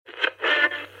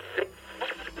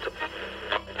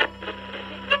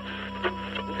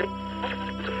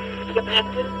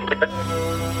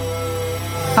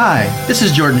Hi, this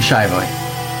is Jordan Shivoy.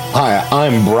 Hi,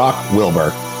 I'm Brock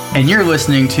Wilbur. And you're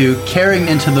listening to Carrying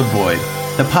Into the Void,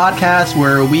 the podcast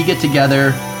where we get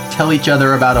together, tell each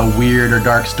other about a weird or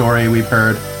dark story we've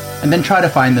heard, and then try to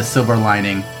find the silver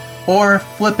lining, or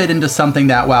flip it into something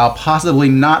that, while possibly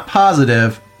not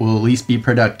positive, will at least be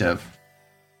productive.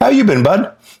 How you been,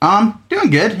 bud? Doing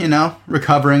good,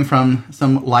 recovering from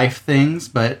some life things,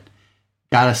 but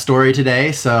got a story today,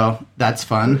 so that's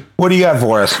fun. What do you got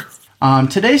for us?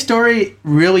 Today's story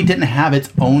really didn't have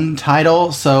its own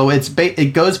title, so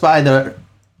it goes by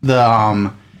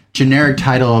the generic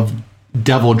title of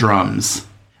Devil Drums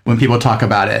when people talk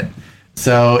about it.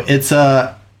 So it's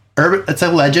a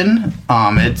legend.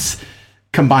 It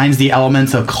combines the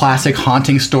elements of classic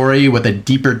haunting story with a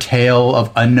deeper tale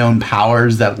of unknown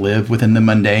powers that live within the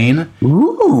mundane.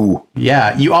 Ooh.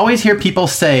 Yeah, you always hear people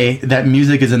say that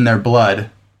music is in their blood,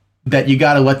 that you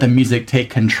gotta let the music take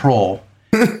control.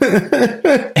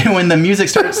 And when the music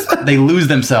starts, they lose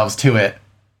themselves to it.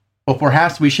 Well,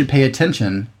 perhaps we should pay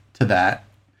attention to that.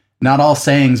 Not all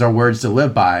sayings are words to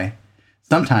live by.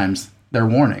 Sometimes they're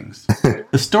warnings.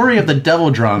 The story of the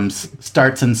Devil Drums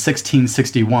starts in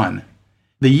 1661,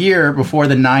 the year before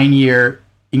the 9-year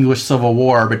English Civil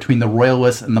War between the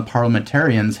Royalists and the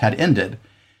Parliamentarians had ended.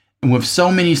 And with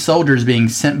so many soldiers being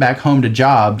sent back home to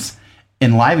jobs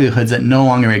and livelihoods that no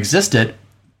longer existed,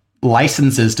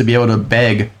 licenses to be able to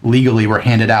beg legally were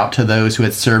handed out to those who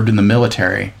had served in the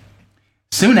military.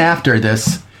 Soon after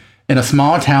this, in a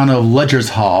small town of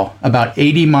Ludgershall, about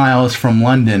 80 miles from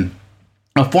London,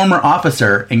 a former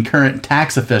officer and current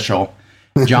tax official,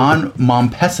 John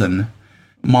Mompesson.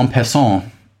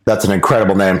 That's an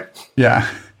incredible name. Yeah,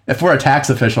 if we're a tax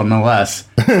official, no less.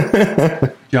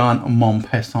 John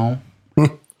Mompesson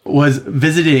was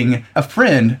visiting a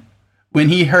friend when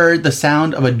he heard the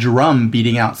sound of a drum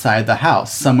beating outside the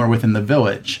house somewhere within the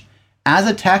village. As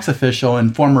a tax official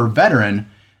and former veteran,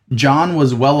 John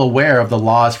was well aware of the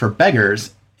laws for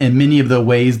beggars and many of the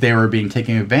ways they were being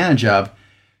taken advantage of,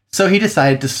 so he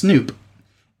decided to snoop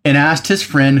and asked his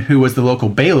friend, who was the local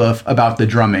bailiff, about the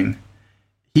drumming.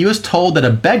 He was told that a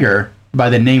beggar by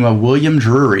the name of William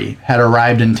Drury had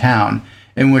arrived in town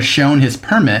and had shown his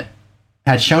permit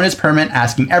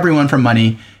asking everyone for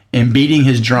money and beating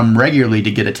his drum regularly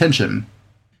to get attention.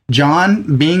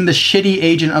 John, being the shitty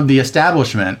agent of the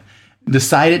establishment,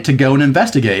 decided to go and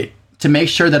investigate to make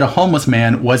sure that a homeless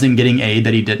man wasn't getting aid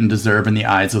that he didn't deserve in the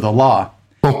eyes of the law.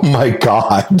 Oh my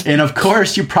God. And of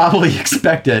course, you probably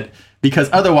expect it, because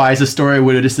otherwise the story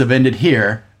would have just ended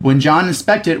here. When John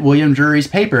inspected William Drury's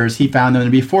papers, he found them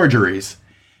to be forgeries,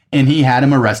 and he had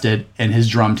him arrested and his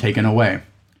drum taken away.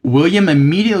 William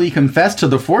immediately confessed to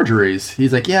the forgeries.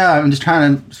 He's like, yeah, I'm just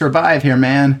trying to survive here,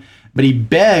 man. But he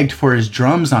begged for his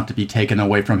drums not to be taken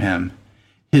away from him.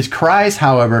 His cries,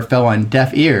 however, fell on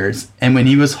deaf ears, and when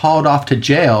he was hauled off to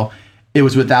jail, it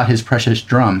was without his precious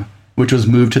drum, which was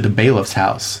moved to the bailiff's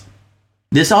house.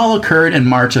 This all occurred in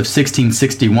March of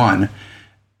 1661.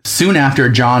 Soon after,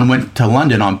 John went to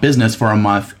London on business for a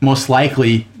month, most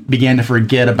likely began to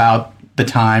forget about the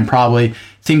time, probably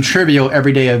seemed trivial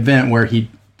everyday event where he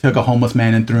took a homeless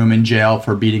man and threw him in jail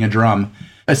for beating a drum,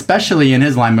 especially in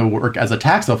his line of work as a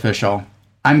tax official.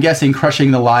 I'm guessing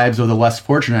crushing the lives of the less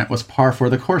fortunate was par for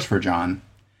the course for John.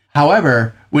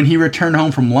 However, when he returned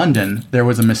home from London, there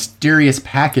was a mysterious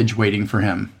package waiting for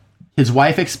him. His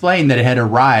wife explained that it had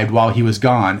arrived while he was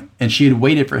gone, and she had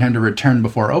waited for him to return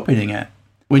before opening it.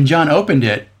 When John opened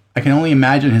it, I can only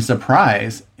imagine his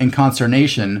surprise and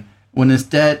consternation when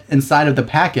instead, inside of the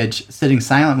package, sitting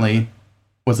silently,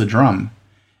 was a drum.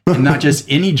 And not just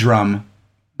any drum,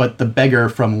 but the beggar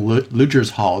from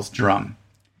Ludgershall's drum.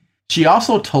 She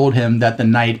also told him that the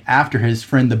night after his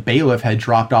friend the bailiff had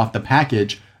dropped off the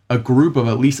package, a group of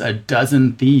at least a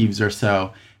dozen thieves or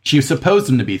so. She supposed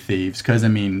them to be thieves because,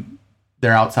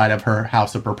 they're outside of her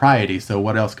house of propriety, so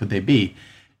what else could they be?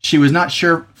 She was not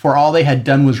sure, for all they had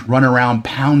done was run around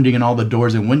pounding on all the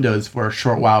doors and windows for a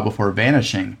short while before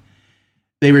vanishing.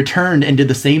 They returned and did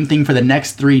the same thing for the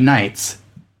next 3 nights.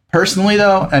 Personally,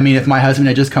 though, if my husband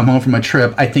had just come home from a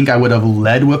trip, I think I would have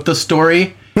led with the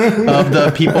story of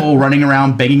the people running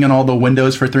around banging on all the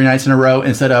windows for 3 nights in a row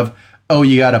instead of, oh,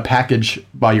 you got a package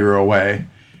while you were away.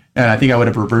 And I think I would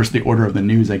have reversed the order of the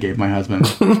news I gave my husband.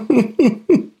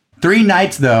 3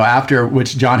 nights, though, after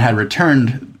which John had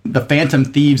returned, the phantom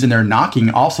thieves and their knocking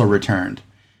also returned.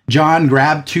 John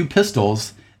grabbed 2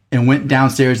 pistols and went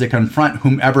downstairs to confront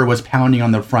whomever was pounding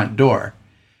on the front door.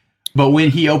 But when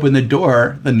he opened the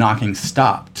door, the knocking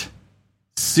stopped.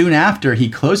 Soon after he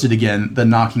closed it again, the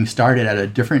knocking started at a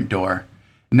different door.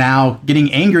 Now,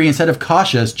 getting angry instead of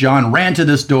cautious, John ran to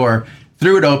this door,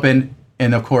 threw it open,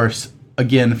 and of course,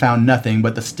 again, found nothing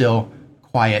but the still,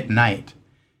 quiet night.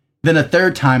 Then a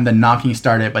third time, the knocking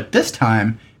started, but this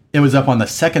time, it was up on the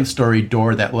second-story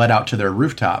door that led out to their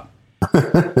rooftop.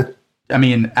 I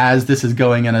mean, as this is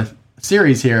going in a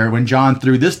series here, when John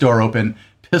threw this door open,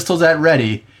 pistols at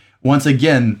ready, once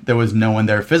again, there was no one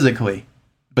there physically.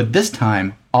 But this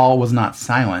time, all was not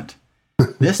silent.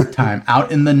 This time,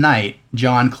 out in the night,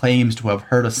 John claims to have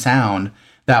heard a sound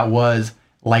that was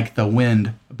like the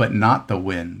wind, but not the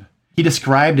wind. He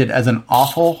described it as an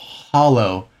awful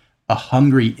hollow, a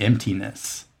hungry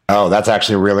emptiness. Oh, that's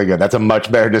actually really good. That's a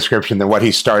much better description than what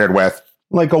he started with.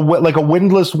 Like a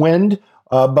windless wind,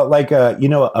 but like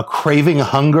a craving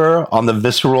hunger on the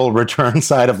visceral return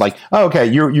side of like, oh, okay,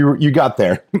 you got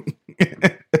there.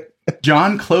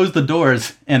 John closed the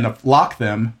doors and locked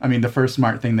them. I mean, the first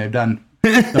smart thing they've done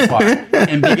so far,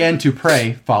 and began to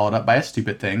pray, followed up by a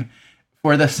stupid thing,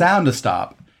 for the sound to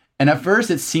stop. And at first,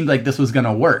 it seemed like this was going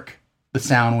to work. The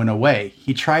sound went away.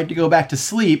 He tried to go back to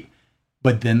sleep,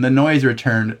 but then the noise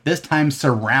returned, this time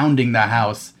surrounding the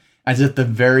house, as if the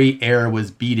very air was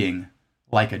beating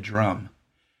like a drum.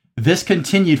 This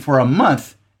continued for a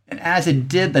month, and as it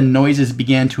did, the noises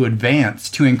began to advance,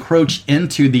 to encroach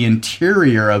into the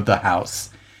interior of the house.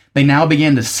 They now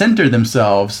began to center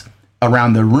themselves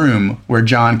around the room where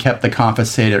John kept the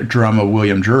confiscated drum of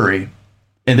William Drury.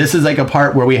 And this is like a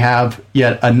part where we have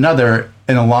yet another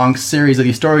in a long series of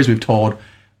these stories we've told,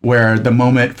 where the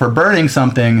moment for burning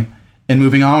something and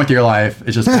moving on with your life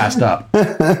is just passed up.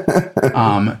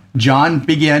 John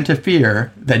began to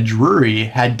fear that Drury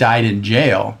had died in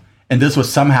jail, and this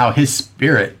was somehow his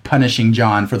spirit punishing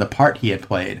John for the part he had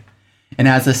played. And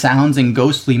as the sounds and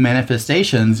ghostly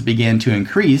manifestations began to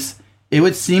increase, it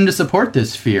would seem to support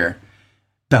this fear.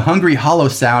 The hungry hollow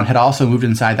sound had also moved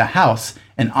inside the house,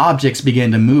 and objects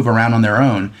began to move around on their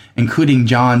own, including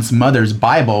John's mother's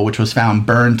Bible, which was found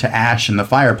burned to ash in the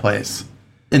fireplace.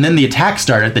 And then the attack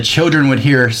started. The children would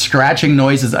hear scratching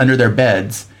noises under their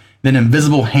beds. Then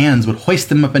invisible hands would hoist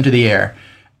them up into the air.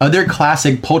 Other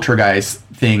classic poltergeist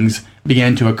things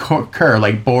began to occur,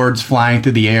 like boards flying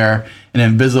through the air and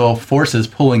invisible forces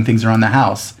pulling things around the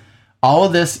house. All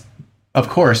of this, of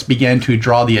course, began to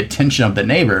draw the attention of the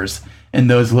neighbors and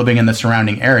those living in the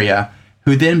surrounding area,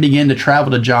 who then began to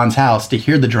travel to John's house to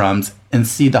hear the drums and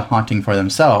see the haunting for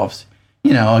themselves.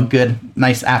 You know, a good,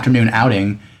 nice afternoon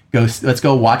outing. Let's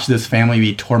go watch this family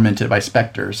be tormented by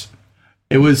specters.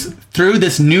 It was through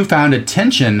this newfound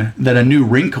attention that a new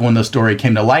wrinkle in the story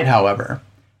came to light, however.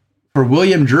 For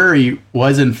William Drury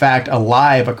was in fact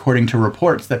alive according to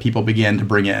reports that people began to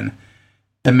bring in.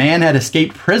 The man had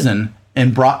escaped prison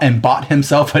and bought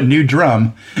himself a new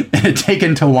drum and had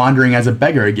taken to wandering as a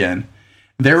beggar again.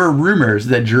 There were rumors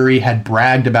that Drury had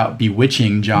bragged about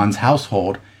bewitching John's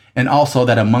household, and also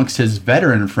that amongst his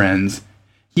veteran friends,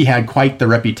 he had quite the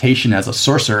reputation as a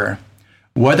sorcerer.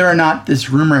 Whether or not this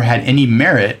rumor had any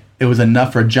merit, it was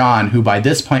enough for John, who by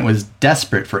this point was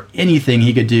desperate for anything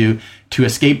he could do to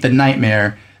escape the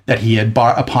nightmare that he had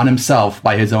brought upon himself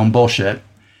by his own bullshit.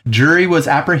 Drury was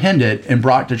apprehended and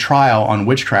brought to trial on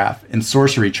witchcraft and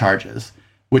sorcery charges,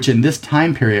 which in this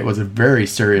time period was a very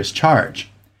serious charge.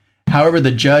 However,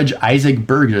 the judge Isaac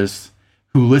Burgess,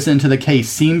 who listened to the case,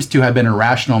 seems to have been a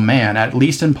rational man, at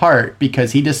least in part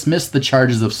because he dismissed the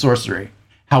charges of sorcery.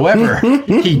 However,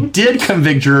 he did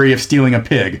convict Drury of stealing a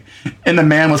pig, and the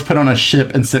man was put on a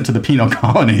ship and sent to the penal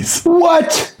colonies.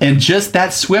 What? And just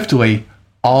that swiftly,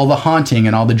 all the haunting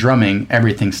and all the drumming,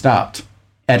 everything stopped.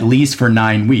 At least for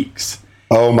 9 weeks.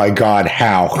 Oh my God,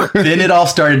 how? Then it all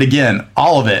started again,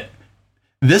 all of it.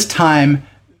 This time,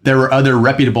 there were other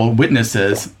reputable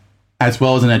witnesses, as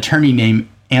well as an attorney named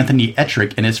Anthony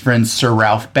Ettrick and his friend Sir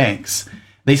Ralph Banks.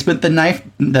 They spent the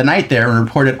night there and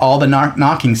reported all the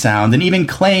knocking sounds, and even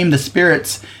claimed the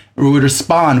spirits would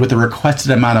respond with the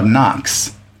requested amount of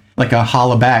knocks. Like a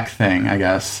hollaback thing, I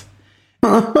guess.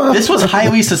 This was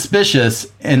highly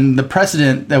suspicious, and the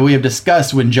precedent that we have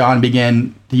discussed when John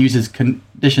began to use his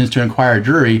conditions to inquire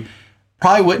Drury,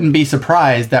 probably wouldn't be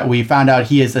surprised that we found out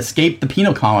he has escaped the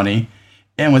penal colony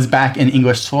and was back in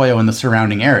English soil in the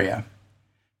surrounding area.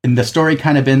 And the story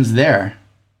kind of ends there.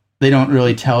 They don't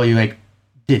really tell you, like,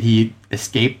 did he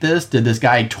escape this? Did this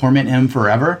guy torment him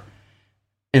forever?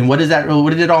 And what did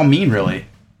it all mean, really?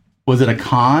 Was it a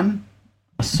con?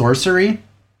 A sorcery?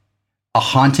 A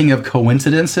haunting of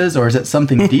coincidences? Or is it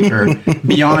something deeper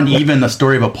beyond even the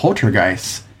story of a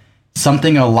poltergeist?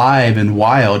 Something alive and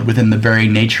wild within the very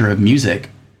nature of music?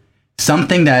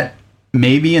 Something that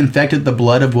maybe infected the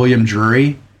blood of William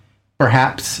Drury?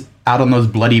 Perhaps out on those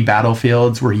bloody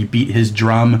battlefields where he beat his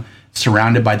drum,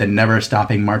 surrounded by the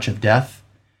never-stopping march of death?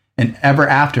 and ever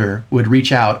after would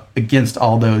reach out against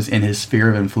all those in his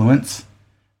sphere of influence.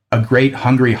 A great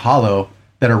hungry hollow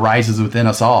that arises within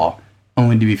us all,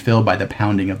 only to be filled by the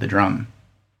pounding of the drum.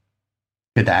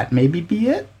 Could that maybe be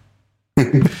it?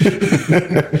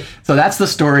 So that's the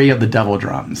story of the devil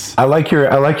drums. I like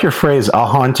your phrase, a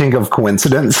haunting of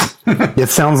coincidence. It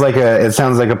sounds like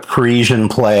a Parisian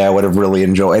play I would have really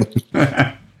enjoyed.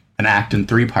 An act in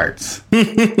 3 parts.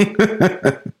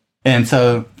 And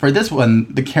so for this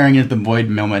one, the carrying into the void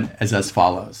moment is as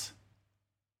follows.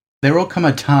 There will come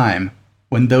a time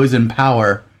when those in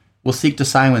power will seek to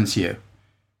silence you,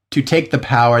 to take the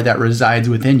power that resides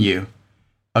within you,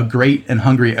 a great and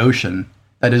hungry ocean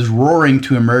that is roaring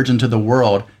to emerge into the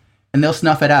world, and they'll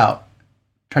snuff it out,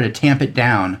 try to tamp it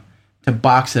down, to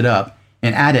box it up,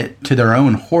 and add it to their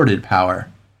own hoarded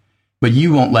power. But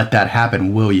you won't let that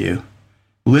happen, will you?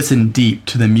 Listen deep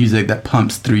to the music that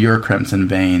pumps through your crimson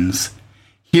veins.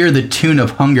 Hear the tune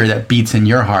of hunger that beats in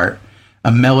your heart,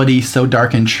 a melody so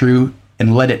dark and true,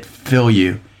 and let it fill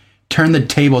you. Turn the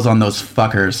tables on those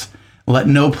fuckers. Let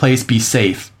no place be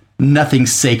safe, nothing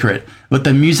sacred. Let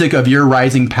the music of your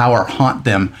rising power haunt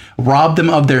them, rob them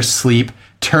of their sleep,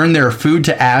 turn their food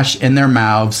to ash in their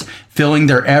mouths, filling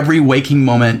their every waking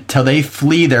moment till they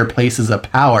flee their places of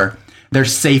power, their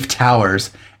safe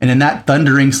towers. And in that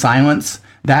thundering silence,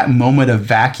 that moment of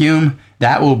vacuum,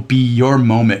 that will be your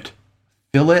moment.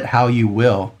 Fill it how you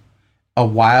will. A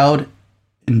wild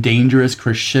and dangerous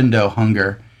crescendo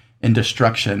hunger and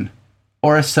destruction,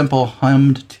 or a simple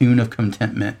hummed tune of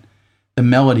contentment. The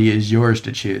melody is yours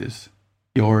to choose.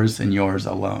 Yours and yours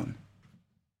alone.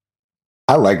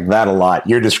 I like that a lot.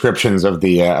 Your descriptions of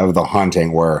the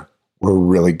haunting were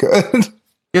really good.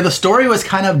 Yeah, the story was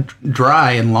kind of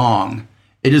dry and long.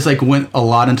 It just like went a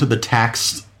lot into the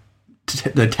tax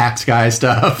guy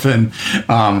stuff, and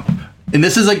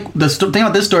this is like the thing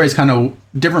about this story is kind of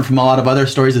different from a lot of other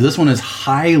stories. Is this one is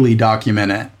highly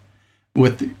documented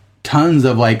with tons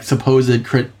of like supposed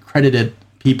credited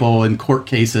people in court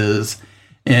cases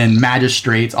and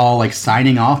magistrates all like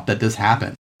signing off that this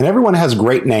happened. And everyone has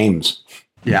great names.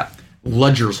 Yeah.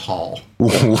 Ludger's Hall.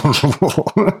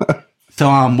 So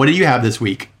what do you have this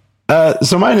week?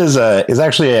 So mine is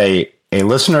actually a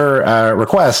listener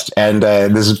request, and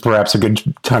this is perhaps a good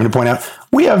time to point out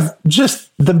we have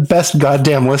just the best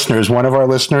goddamn listeners. One of our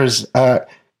listeners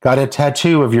got a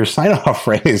tattoo of your sign-off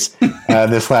phrase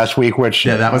this last week, which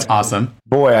that was awesome.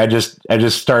 Boy, I just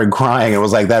started crying. It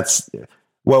was like, that's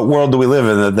what world do we live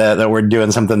in that we're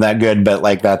doing something that good? But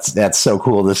like that's so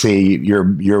cool to see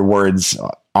your words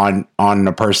on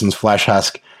a person's flesh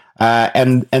husk.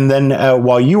 And then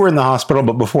while you were in the hospital,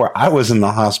 but before I was in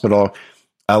the hospital,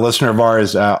 a listener of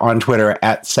ours on Twitter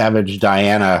at Savage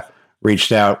Diana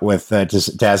reached out with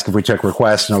to ask if we took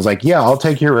requests, and I was like, yeah, I'll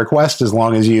take your request as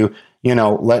long as you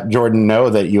let Jordan know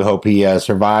that you hope he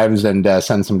survives and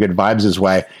send some good vibes his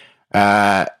way,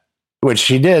 which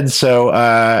she did. So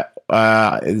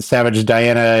Savage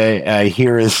Diana,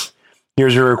 here's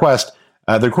your request.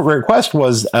 The request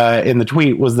was in the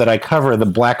tweet was that I cover the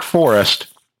Black Forest.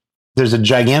 There's a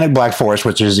gigantic Black Forest,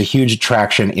 which is a huge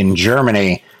attraction in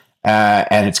Germany.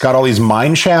 And it's got all these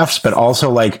mine shafts, but also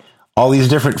like all these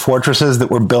different fortresses that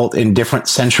were built in different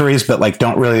centuries, but like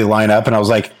don't really line up. And I was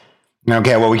like,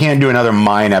 okay, well, we can't do another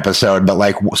mine episode, but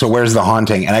like, so where's the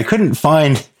haunting? And I couldn't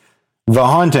find the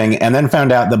haunting, and then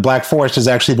found out the Black Forest is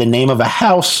actually the name of a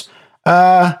house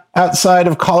outside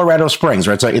of Colorado Springs,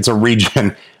 right? So it's a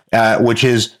region which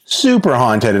is super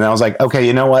haunted. And I was like, okay,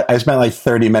 you know what? I spent like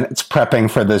 30 minutes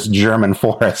prepping for this German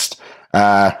forest.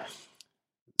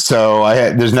 So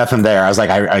there's nothing there. I was like,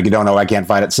 I don't know. I can't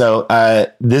find it. So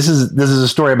this is a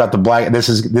story about this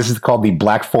is called the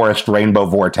Black Forest Rainbow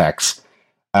Vortex.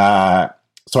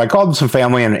 So I called some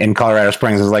family in Colorado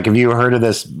Springs. I was like, have you heard of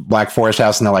this Black Forest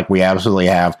house? And they're like, we absolutely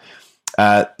have.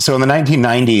 So in the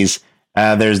 1990s,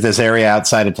 there's this area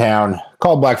outside of town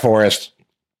called Black Forest.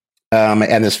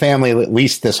 And this family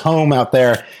leased this home out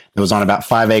there that was on about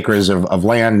 5 acres of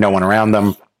land, no one around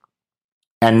them.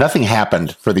 And nothing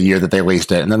happened for the year that they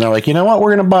leased it. And then they're like, you know what,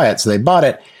 we're going to buy it. So they bought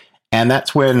it. And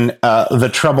that's when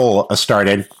the trouble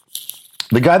started.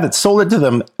 The guy that sold it to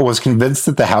them was convinced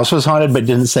that the house was haunted, but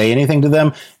didn't say anything to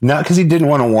them. Not because he didn't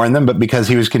want to warn them, but because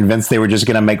he was convinced they were just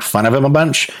going to make fun of him a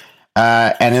bunch.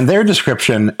 And in their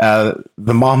description, the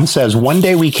mom says, one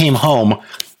day we came home,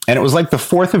 and it was like the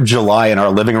 4th of July in our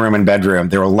living room and bedroom.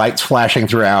 There were lights flashing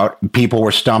throughout. People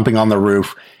were stomping on the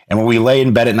roof. And when we lay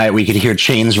in bed at night, we could hear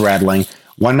chains rattling.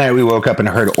 One night we woke up and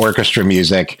heard orchestra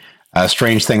music.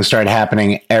 Strange things started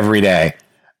happening every day.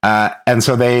 And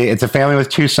so it's a family with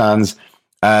 2 sons.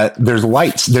 There's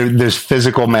lights. There's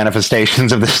physical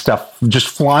manifestations of this stuff just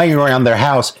flying around their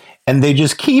house. and they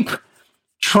just keep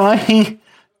trying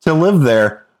to live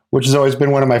there, which has always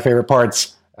been one of my favorite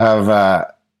parts of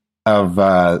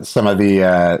some of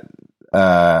the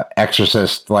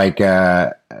Exorcist films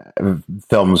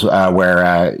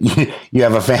where you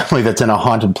have a family that's in a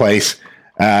haunted place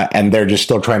and they're just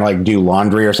still trying to do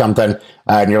laundry or something,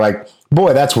 and you're like,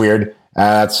 boy, that's weird.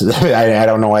 That's I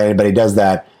don't know why anybody does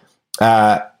that.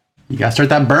 You gotta start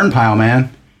that burn pile,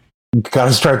 man.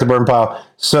 Gotta start the burn pile.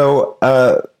 So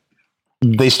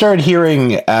they started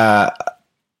hearing a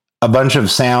bunch of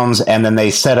sounds, and then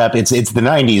they set up. It's the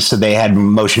 90s, so they had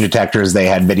motion detectors, they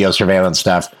had video surveillance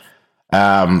stuff.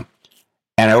 And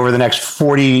over the next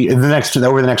 4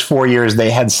 years, they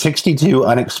had 62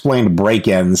 unexplained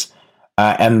break-ins.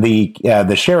 And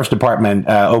the sheriff's department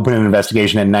opened an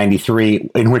investigation in 93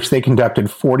 in which they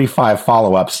conducted 45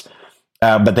 follow-ups,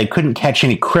 but they couldn't catch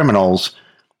any criminals.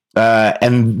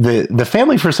 And the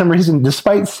family, for some reason,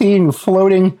 despite seeing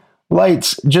floating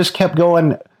lights, just kept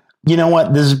going, you know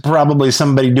what, this is probably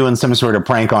somebody doing some sort of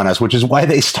prank on us, which is why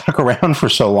they stuck around for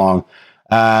so long.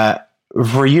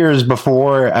 For years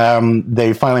before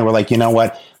they finally were like, you know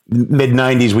what,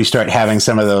 mid-90s, we start having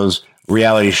some of those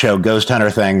reality show ghost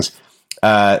hunter things.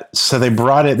 So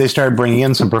they started bringing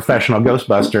in some professional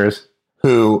Ghostbusters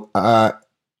who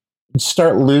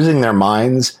start losing their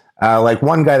minds. Like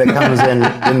one guy that comes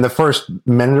in the first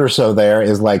minute or so there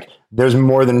is like, there's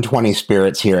more than 20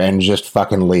 spirits here, and just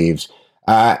fucking leaves.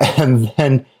 And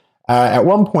then at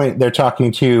one point they're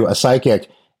talking to a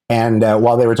psychic, and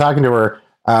while they were talking to her,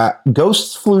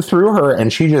 ghosts flew through her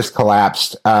and she just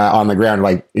collapsed on the ground.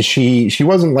 Like she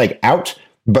wasn't out,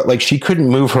 but she couldn't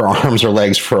move her arms or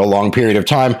legs for a long period of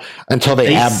time until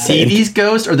they see these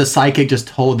ghosts, or the psychic just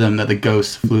told them that the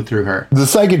ghosts flew through her. The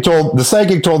psychic told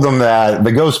them that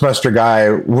the Ghostbuster guy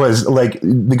was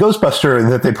the Ghostbuster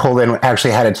that they pulled in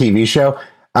actually had a TV show,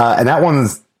 and that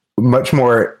one's much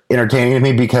more entertaining to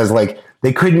me because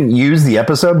they couldn't use the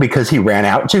episode because he ran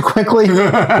out too quickly.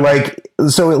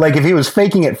 So if he was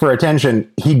faking it for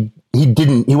attention, he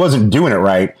wasn't doing it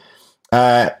right.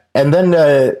 And then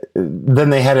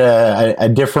they had a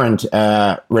different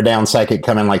renowned psychic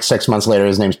come in 6 months later.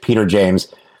 His name's Peter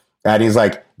James. And he's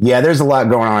like, yeah, there's a lot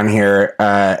going on here.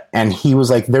 And he was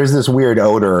like, there's this weird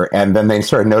odor. And then they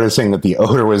started noticing that the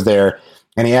odor was there.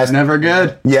 And he asked... Never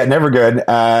good. Yeah, never good.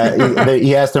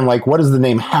 He asked him, what does the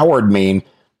name Howard mean?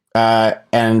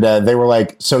 And they were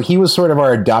like, so he was sort of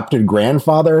our adopted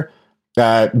grandfather,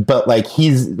 but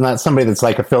he's not somebody that's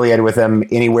affiliated with them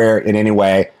anywhere in any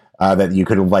way. That you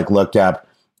could have looked up,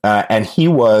 and he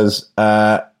was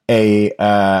a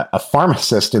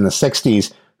pharmacist in the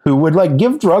 60s who would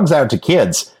give drugs out to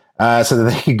kids so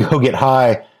that they could go get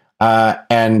high,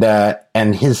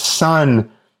 and his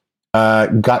son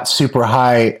got super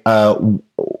high in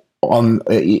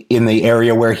the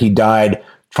area where he died,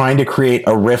 trying to create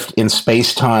a rift in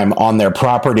space-time on their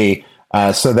property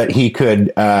so that he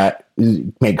could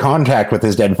make contact with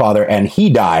his dead father, and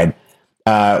he died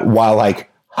while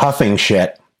huffing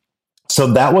shit. So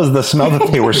that was the smell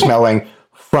that they were smelling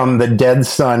from the dead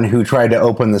son who tried to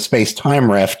open the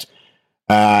space-time rift.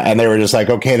 And they were just like,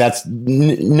 okay, that's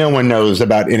no one knows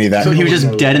about any of that. So he was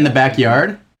just dead in the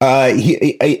backyard?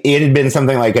 It had been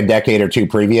something like a decade or two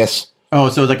previous. Oh,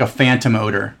 so it was a phantom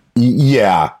odor.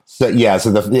 Yeah. So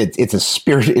it's a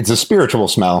spiritual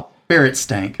smell. Spirit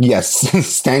stank. Yes,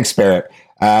 stank spirit.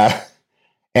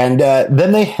 And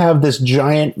then they have this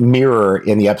giant mirror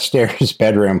in the upstairs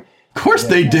bedroom. Of course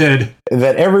they did.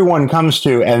 That everyone comes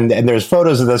to, and there's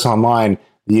photos of this online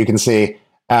that you can see.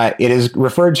 It is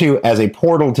referred to as a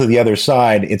portal to the other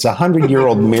side. It's a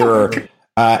 100-year-old mirror,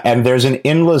 and there's an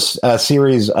endless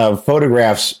series of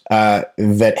photographs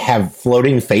that have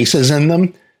floating faces in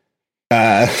them.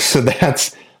 So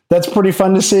that's pretty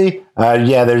fun to see.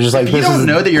 Yeah, they're just you don't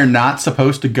know that you're not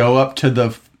supposed to go up to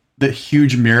the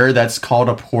huge mirror that's called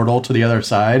a portal to the other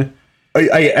side.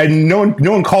 No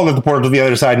one called it the portal to the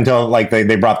other side until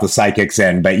they brought the psychics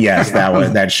in. But yes,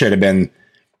 that should have been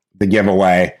the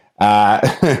giveaway.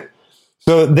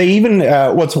 So they even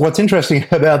what's interesting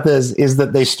about this is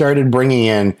that they started bringing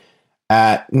in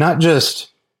not just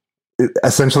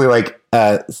essentially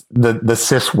the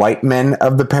cis white men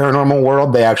of the paranormal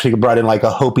world. They actually brought in a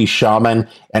Hopi shaman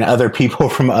and other people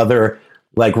from other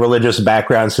religious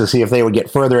backgrounds to see if they would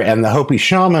get further. And the Hopi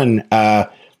shaman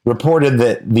reported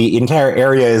that the entire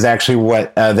area is actually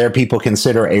what their people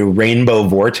consider a rainbow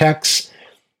vortex.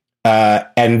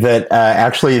 And that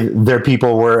actually their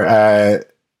people were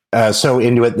so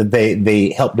into it that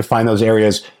they helped define those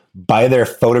areas by their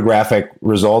photographic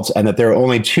results. And that there are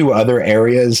only two other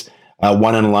areas,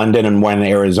 one in London and one in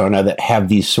Arizona, that have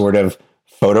these sort of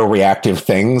photoreactive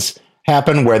things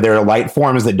happen where there are light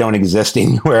forms that don't exist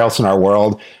anywhere else in our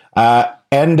world.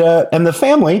 And the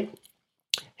family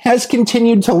has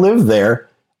continued to live there.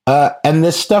 And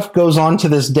this stuff goes on to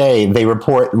this day. They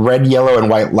report red, yellow, and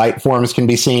white light forms can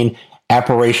be seen,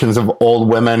 apparitions of old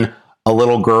women, a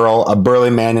little girl, a burly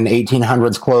man in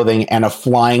 1800s clothing, and a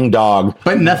flying dog.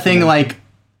 But nothing like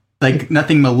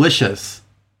nothing malicious.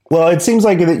 Well, it seems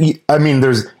like,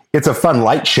 it's a fun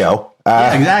light show.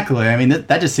 Yeah, exactly. I mean,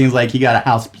 that just seems like you got a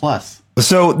house plus.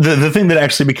 So the thing that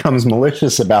actually becomes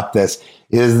malicious about this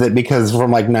is that because from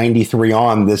like 93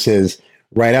 on, this is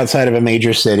right outside of a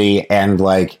major city and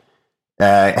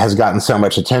has gotten so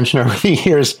much attention over the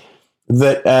years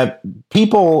that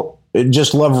people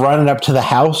just love running up to the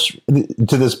house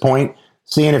to this point,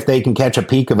 seeing if they can catch a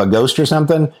peek of a ghost or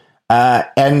something.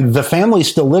 And the family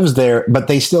still lives there, but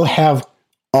they still have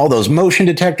all those motion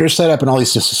detectors set up and all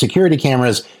these security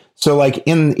cameras. So like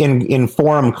in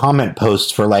forum comment posts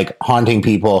for like haunting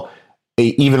people,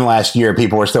 even last year,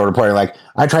 people were still reporting like,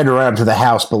 I tried to run up to the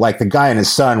house, but like the guy and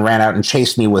his son ran out and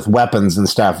chased me with weapons and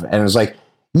stuff. And it was like,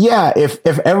 yeah, if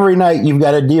every night you've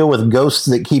got to deal with ghosts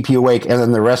that keep you awake, and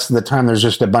then the rest of the time there's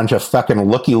just a bunch of fucking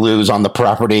looky-loos on the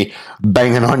property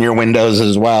banging on your windows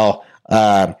as well,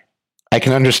 I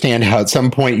can understand how at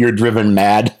some point you're driven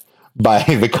mad by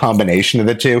the combination of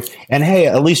the two. And hey,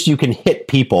 at least you can hit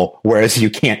people, whereas you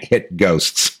can't hit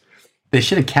ghosts. They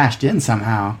should have cashed in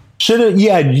somehow. Should have,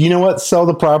 yeah. You know what? Sell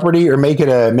the property or make it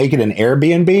an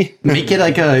Airbnb. Make it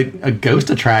like a ghost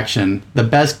attraction, the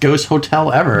best ghost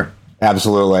hotel ever.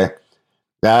 Absolutely.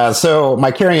 So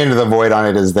my carrying into the void on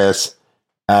it is this: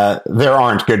 there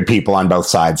aren't good people on both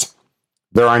sides.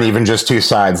 There aren't even just two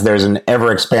sides. There's an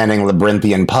ever-expanding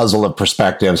labyrinthian puzzle of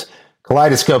perspectives,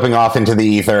 kaleidoscoping off into the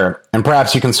ether, and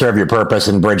perhaps you can serve your purpose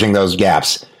in bridging those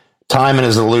gaps. Time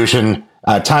is an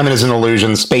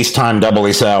illusion, space-time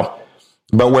doubly so.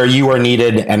 But where you are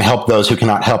needed and help those who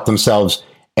cannot help themselves,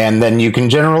 and then you can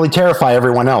generally terrify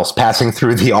everyone else, passing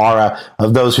through the aura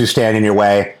of those who stand in your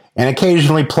way, and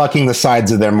occasionally plucking the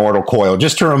sides of their mortal coil,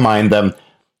 just to remind them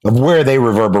of where they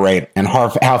reverberate and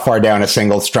how far down a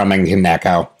single strumming can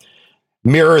echo.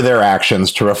 Mirror their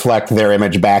actions to reflect their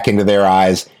image back into their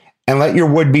eyes, and let your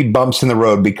would-be bumps in the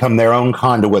road become their own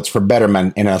conduits for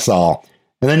betterment in us all,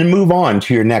 and then move on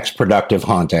to your next productive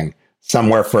haunting,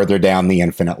 somewhere further down the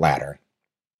infinite ladder.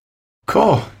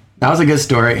 Cool. That was a good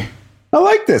story. I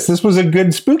like this. This was a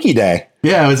good spooky day.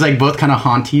 Yeah, it was like both kind of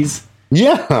haunties.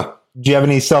 Yeah. Do you have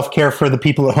any self-care for the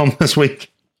people at home this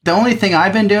week? The only thing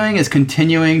I've been doing is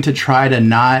continuing to try to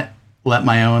not let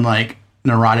my own like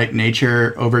neurotic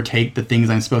nature overtake the things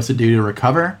I'm supposed to do to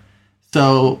recover.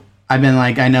 So I've been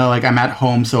like, I know like I'm at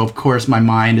home, so of course my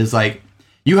mind is like,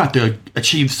 you have to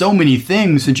achieve so many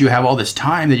things since you have all this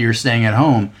time that you're staying at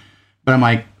home. But I'm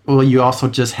like, well, you also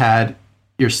just had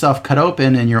yourself cut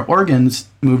open and your organs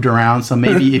moved around. So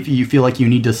maybe if you feel like you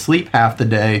need to sleep half the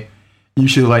day, you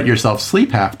should let yourself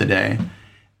sleep half the day.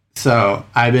 So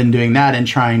I've been doing that and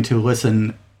trying to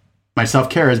listen. My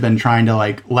self-care has been trying to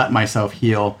like let myself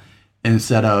heal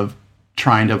instead of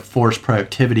trying to force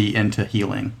productivity into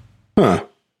healing. Huh.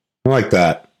 I like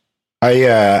that.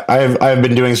 I've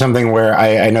been doing something where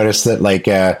I noticed that like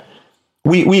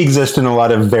we exist in a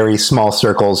lot of very small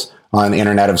circles on the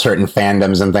internet of certain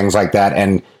fandoms and things like that,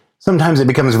 and sometimes it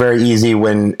becomes very easy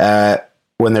when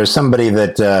there's somebody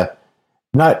that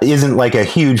isn't like a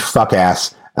huge fuck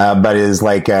ass, but is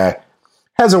like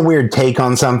has a weird take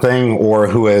on something, or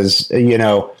who has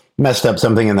messed up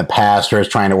something in the past, or is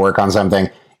trying to work on something.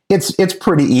 It's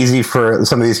pretty easy for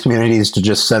some of these communities to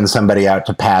just send somebody out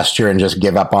to pasture and just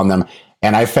give up on them.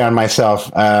 And I found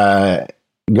myself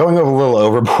going a little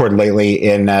overboard lately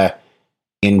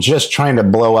in just trying to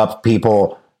blow up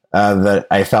people that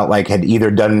I felt like had either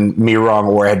done me wrong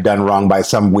or had done wrong by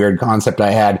some weird concept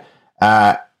I had.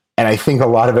 And I think a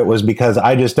lot of it was because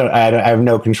I have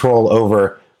no control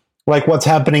over like what's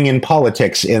happening in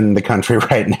politics in the country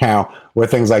right now, where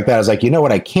things like that. I was like,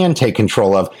 what I can take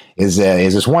control of is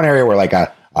this one area where like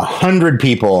 100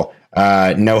 people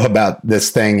know about this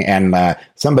thing, and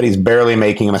somebody's barely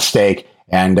making a mistake,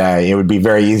 and it would be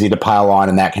very easy to pile on,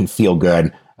 and that can feel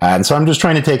good. And so I'm just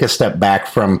trying to take a step back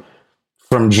from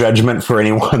judgment for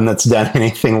anyone that's done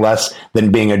anything less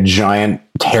than being a giant,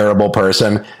 terrible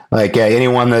person. Like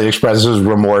anyone that expresses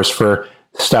remorse for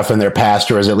stuff in their past,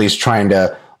 or is at least trying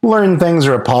to learn things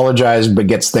or apologize but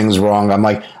gets things wrong. I'm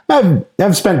like,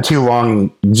 I've spent too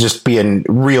long just being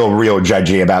real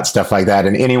judgy about stuff like that.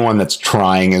 And anyone that's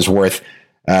trying is worth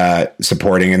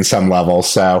supporting in some level.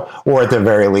 So, or at the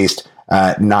very least,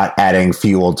 not adding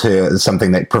fuel to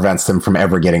something that prevents them from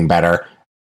ever getting better.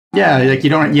 Yeah, like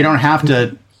you don't have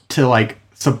to like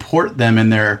support them in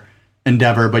their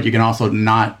endeavor, but you can also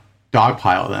not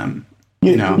dogpile them.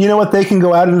 You know what? They can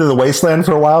go out into the wasteland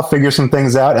for a while, figure some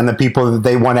things out, and the people that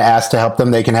they want to ask to help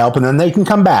them, they can help, and then they can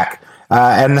come back,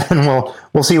 and then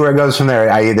we'll see where it goes from there.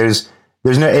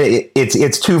 There's no,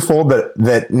 it's twofold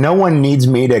that no one needs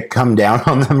me to come down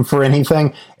on them for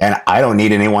anything, and I don't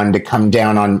need anyone to come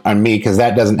down on me, because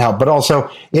that doesn't help. But also,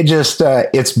 it just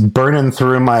it's burning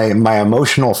through my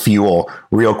emotional fuel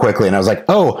real quickly, and I was like,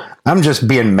 oh, I'm just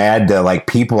being mad to like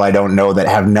people I don't know that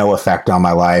have no effect on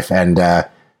my life, and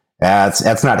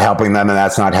that's not helping them, and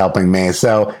that's not helping me.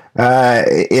 So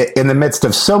in the midst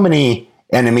of so many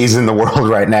enemies in the world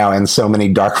right now and so many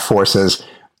dark forces,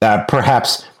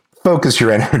 perhaps focus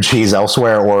your energies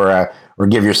elsewhere, or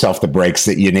give yourself the breaks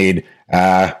that you need.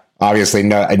 Obviously,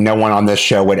 no one on this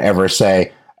show would ever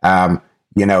say,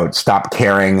 stop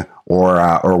caring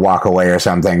or walk away or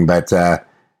something. But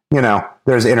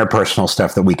there's interpersonal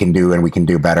stuff that we can do, and we can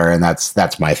do better, and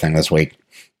that's my thing this week.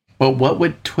 But what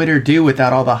would Twitter do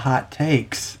without all the hot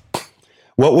takes?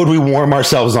 What would we warm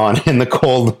ourselves on in the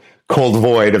cold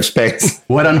void of space?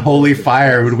 What unholy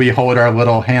fire would we hold our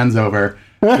little hands over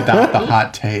without the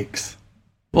hot takes?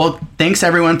 Well, thanks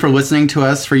everyone for listening to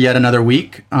us for yet another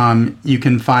week. You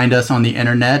can find us on the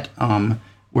internet.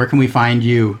 Where can we find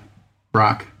you,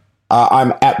 Brock?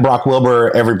 I'm at Brock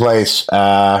Wilbur every place.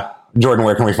 Jordan,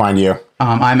 where can we find you?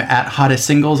 I'm at Hottest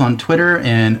Singles on Twitter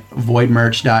and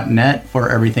voidmerch.net for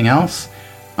everything else.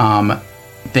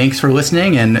 Thanks for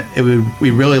listening, and we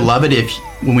really love it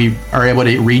when we are able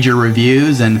to read your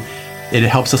reviews, and it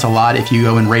helps us a lot if you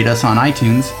go and rate us on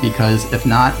iTunes, because if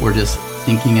not, we're just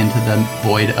sinking into the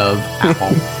void of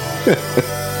Apple.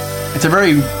 It's a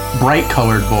very bright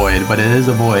colored void, but it is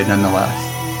a void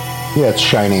nonetheless. Yeah, it's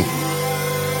shiny.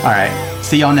 All right,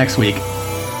 see y'all next week.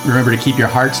 Remember to keep your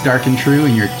hearts dark and true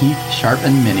and your teeth sharp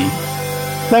and many.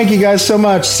 Thank you guys so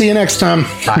much. See you next time.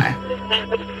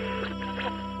 Bye.